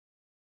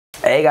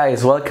Hey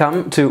guys,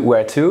 welcome to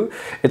Where To.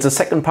 It's the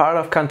second part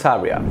of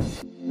Cantabria.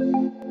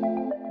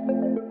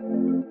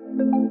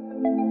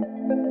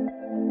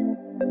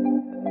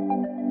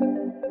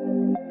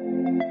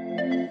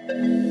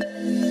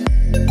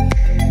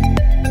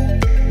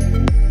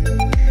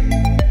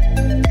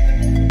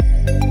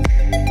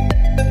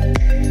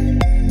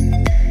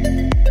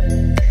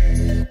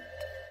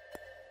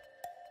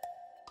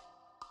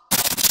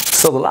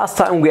 So the last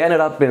time we ended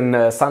up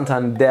in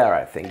Santander,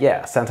 I think.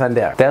 Yeah,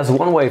 Santander. There's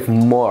one wave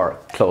more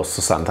close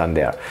to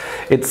Santander.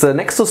 It's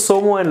next to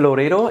Somo and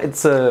Loreto.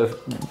 It's a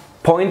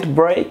point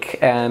break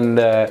and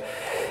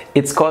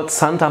it's called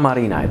Santa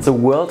Marina. It's a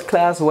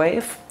world-class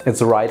wave.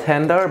 It's a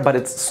right-hander, but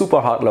it's super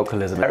hard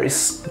localism. Very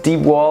steep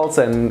walls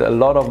and a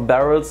lot of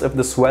barrels if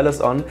the swell is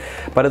on,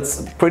 but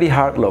it's pretty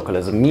hard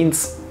localism.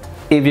 Means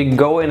if you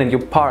go in and you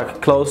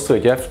park close to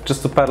it, you have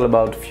just to paddle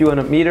about a few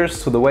hundred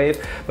meters to the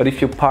wave, but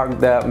if you park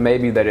there,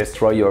 maybe they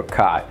destroy your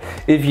car.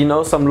 If you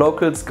know some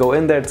locals, go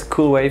in there, it's a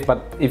cool wave,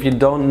 but if you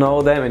don't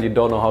know them and you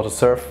don't know how to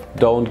surf,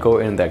 don't go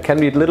in there. Can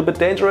be a little bit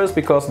dangerous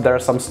because there are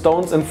some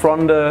stones in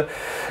front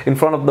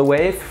of the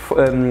wave.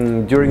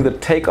 During the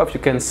takeoff you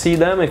can see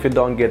them. If you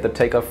don't get the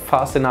takeoff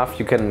fast enough,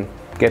 you can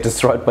get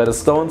destroyed by the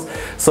stones.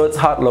 So it's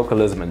hard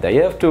localism in there.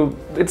 You have to,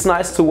 it's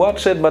nice to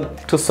watch it,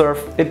 but to surf,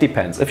 it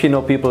depends. If you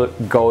know people,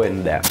 go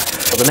in there.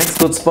 So the next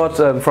good spot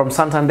from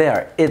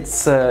Santander,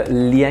 it's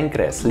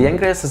Liencres.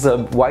 Liencres is a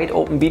wide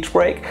open beach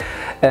break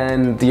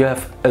and you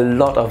have a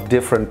lot of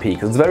different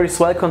peaks. It's very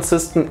swell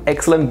consistent,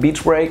 excellent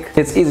beach break.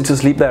 It's easy to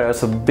sleep there.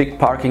 There's a big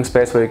parking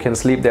space where you can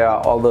sleep. There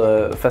are all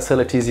the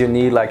facilities you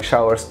need like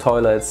showers,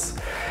 toilets.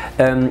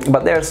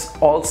 But there's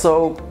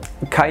also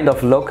kind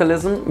of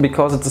localism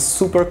because it's a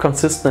super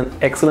consistent,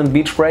 excellent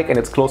beach break and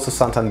it's close to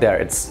Santander.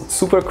 It's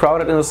super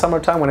crowded in the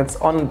summertime. When it's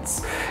on,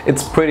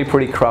 it's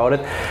pretty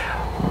crowded.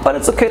 But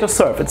it's okay to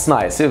surf, it's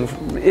nice.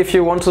 If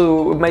you want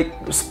to make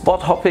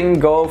spot hopping,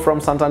 go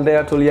from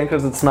Santander to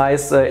Liencres, it's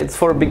nice. It's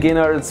for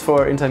beginners, it's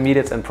for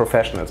intermediates and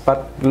professionals.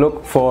 But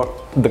look for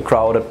the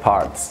crowded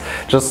parts.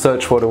 Just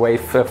search for the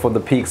wave, for the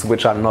peaks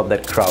which are not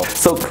that crowded.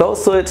 So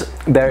close to it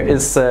there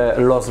is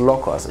Los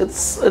Locos.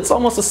 It's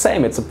almost the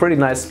same. It's a pretty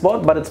nice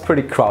spot, but it's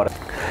pretty crowded.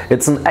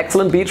 It's an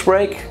excellent beach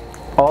break,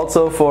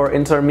 also for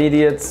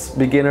intermediates,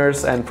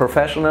 beginners and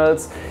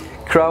professionals.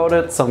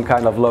 Crowded, some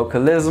kind of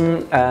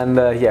localism, and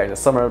yeah, in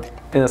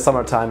the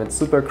summertime it's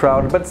super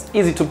crowded, but it's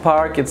easy to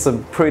park. It's a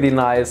pretty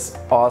nice,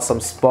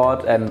 awesome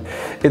spot, and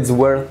it's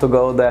worth to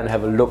go there and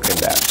have a look in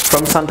there.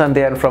 From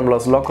Santander and from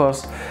Los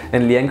Locos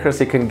and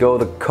Liencres you can go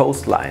the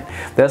coastline.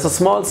 There's a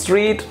small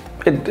street.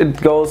 It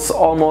goes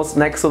almost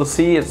next to the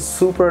sea. It's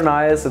super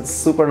nice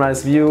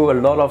view, a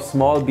lot of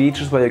small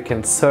beaches where you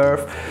can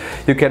surf,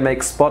 you can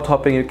make spot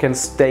hopping, you can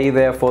stay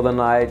there for the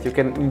night, you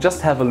can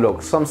just have a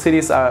look. Some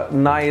cities are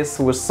nice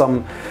with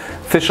some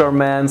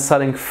fishermen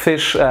selling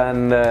fish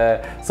and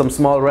some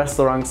small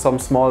restaurants, some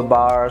small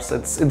bars.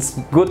 It's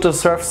good to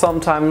surf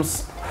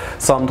sometimes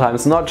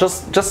not.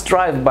 Just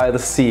drive by the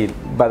sea,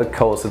 by the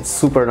coast. It's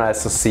super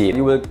nice to see.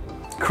 You will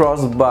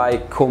cross by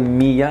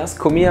Comillas.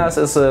 Comillas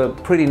is a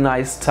pretty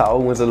nice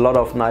town with a lot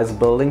of nice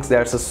buildings.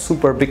 There's a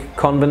super big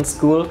convent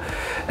school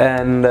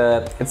and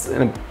it's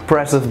an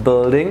impressive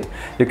building.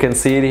 You can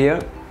see it here.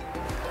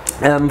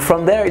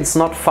 From there it's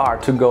not far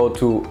to go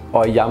to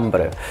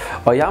Ollambre.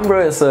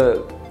 Ollambre is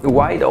a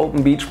wide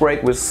open beach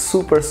break with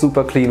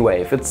super clean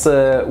wave. It's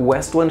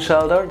west wind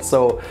sheltered,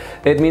 so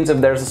it means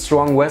if there's a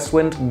strong west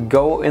wind,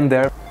 go in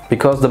there,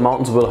 because the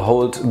mountains will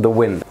hold the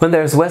wind. When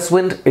there's west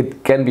wind,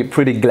 it can be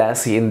pretty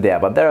glassy in there,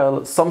 but there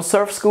are some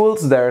surf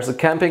schools, there's a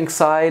camping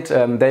site,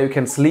 there you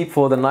can sleep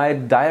for the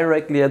night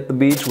directly at the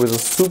beach with a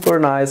super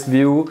nice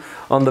view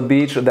on the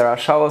beach. There are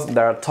showers,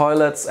 there are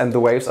toilets, and the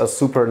waves are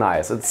super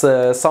nice. It's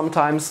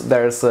sometimes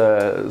there's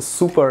a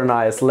super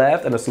nice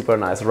left and a super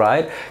nice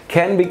right.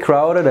 Can be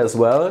crowded as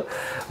well,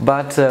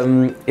 but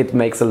it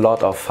makes a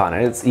lot of fun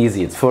and it's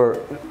easy. It's for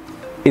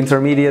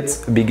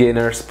intermediates,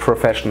 beginners,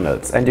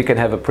 professionals, and you can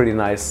have a pretty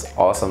nice,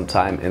 awesome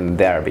time in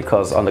there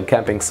because on the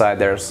camping site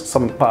there's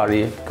some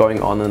party going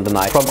on in the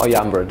night. From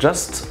Ollambre,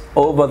 just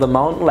over the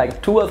mountain,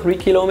 like 2 or 3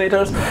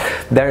 kilometers,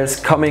 there's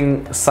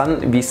coming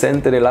San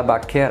Vicente de la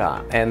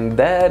Baquera, and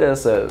that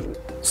is a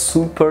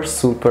super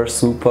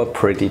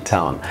pretty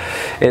town.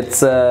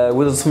 It's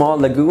with a small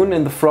lagoon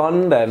in the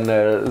front and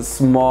a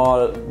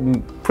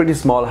pretty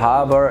small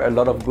harbor, a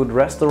lot of good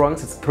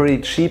restaurants. It's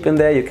pretty cheap in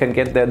there. You can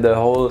get there the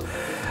whole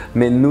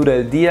menu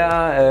del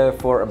dia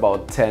for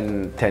about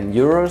 10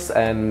 euros,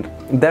 and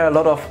there are a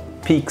lot of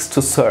peaks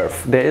to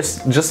surf. There is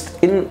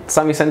just in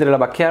San Vicente de la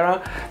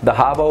Baquera the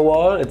harbor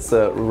wall. It's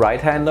a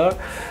right-hander.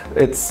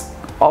 It's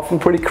often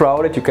pretty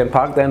crowded. You can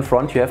park there in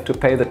front. You have to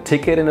pay the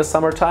ticket in the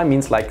summertime,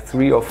 means like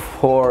 $3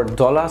 or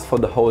 $4 for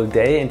the whole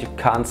day, and you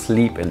can't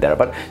sleep in there.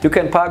 But you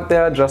can park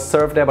there, just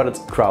surf there, but it's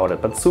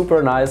crowded. But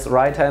super nice,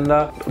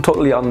 right-hander,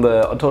 totally on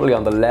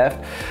the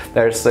left.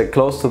 There's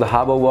close to the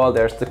harbor wall.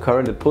 There's the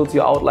current. It pulls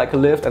you out like a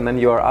lift, and then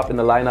you are up in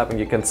the lineup, and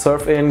you can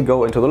surf in,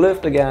 go into the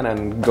lift again,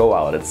 and go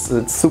out.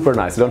 It's super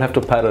nice. You don't have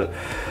to paddle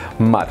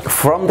much.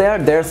 From there,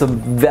 there's a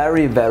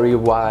very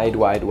wide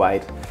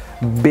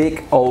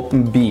big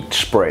open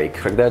beach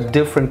break. There are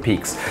different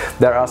peaks.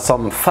 There are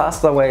some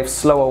faster waves,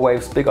 slower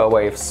waves, bigger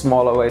waves,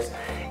 smaller waves.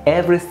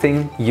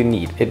 Everything you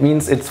need. It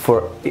means it's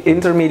for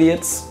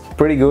intermediates,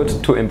 pretty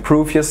good to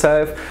improve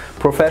yourself.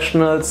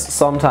 Professionals,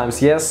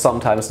 sometimes yes,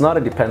 sometimes not.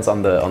 It depends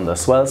on the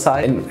swell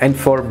side. And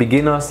for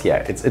beginners, yeah,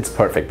 it's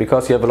perfect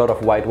because you have a lot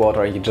of white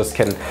water and you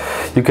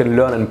can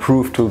learn and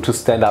improve to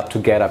stand up, to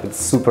get up. It's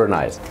super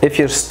nice. If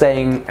you're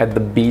staying at the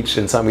beach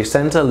in San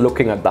Vicente,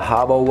 looking at the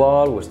harbor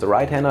wall with the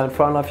right hand in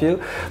front of you,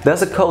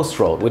 there's a coast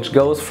road which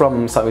goes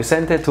from San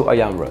Vicente to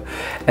Ayambre,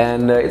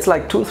 and it's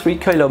like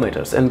 2-3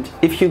 kilometers. And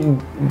if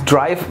you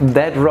drive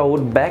that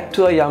road back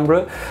to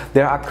Ayambre,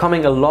 there are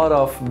coming a lot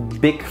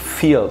of big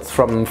fields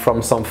from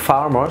some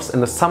farmers.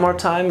 In the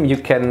summertime you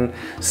can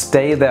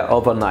stay there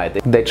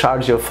overnight. They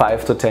charge you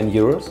 5 to 10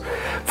 euros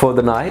for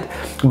the night,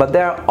 but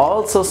there are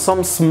also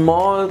some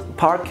small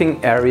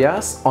parking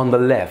areas on the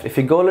left. If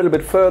you go a little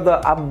bit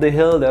further up the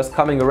hill, there's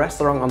coming a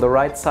restaurant on the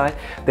right side.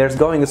 There's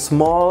going a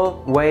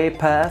small way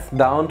path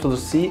down to the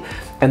sea,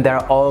 and there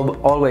are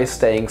always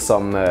staying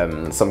some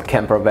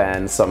camper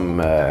vans,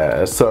 some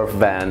surf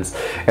vans,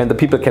 and the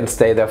people can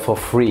stay there for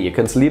free. You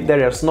can sleep there.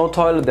 There's no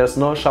toilet, there's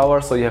no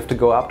shower, so you have to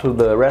go up to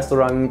the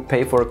restaurant,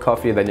 pay for a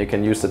coffee, then you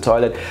can use the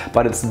toilet,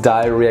 but it's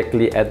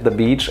directly at the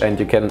beach and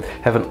you can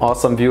have an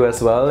awesome view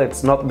as well.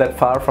 It's not that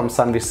far from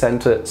San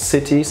Vicente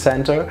city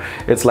center.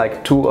 It's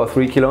like 2 or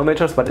 3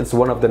 kilometers, but it's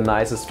one of the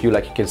nicest view,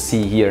 like you can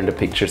see here in the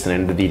pictures and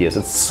in the videos.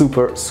 It's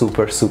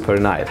super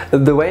nice.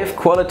 The wave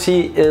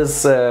quality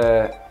is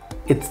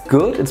it's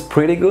good, it's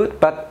pretty good,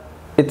 but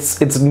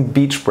it's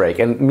beach break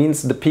and it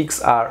means the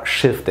peaks are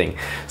shifting.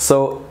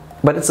 So,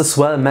 but it's a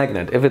swell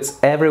magnet. If it's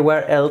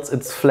everywhere else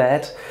it's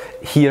flat,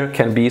 here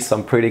can be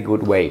some pretty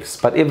good waves.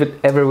 But if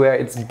everywhere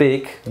it's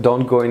big,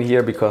 don't go in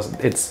here because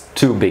it's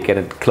too big and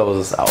it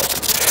closes out.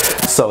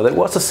 So that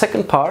was the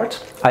second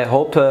part. I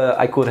hope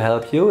I could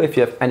help you. If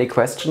you have any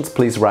questions,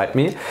 please write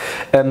me.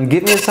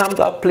 Give me a thumbs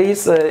up,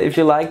 please, if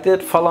you liked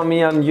it. Follow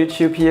me on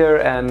YouTube here,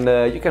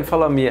 and you can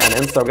follow me on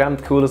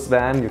Instagram, coolest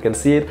van, you can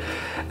see it.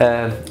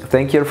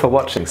 Thank you for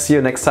watching. See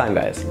you next time,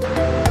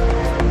 guys.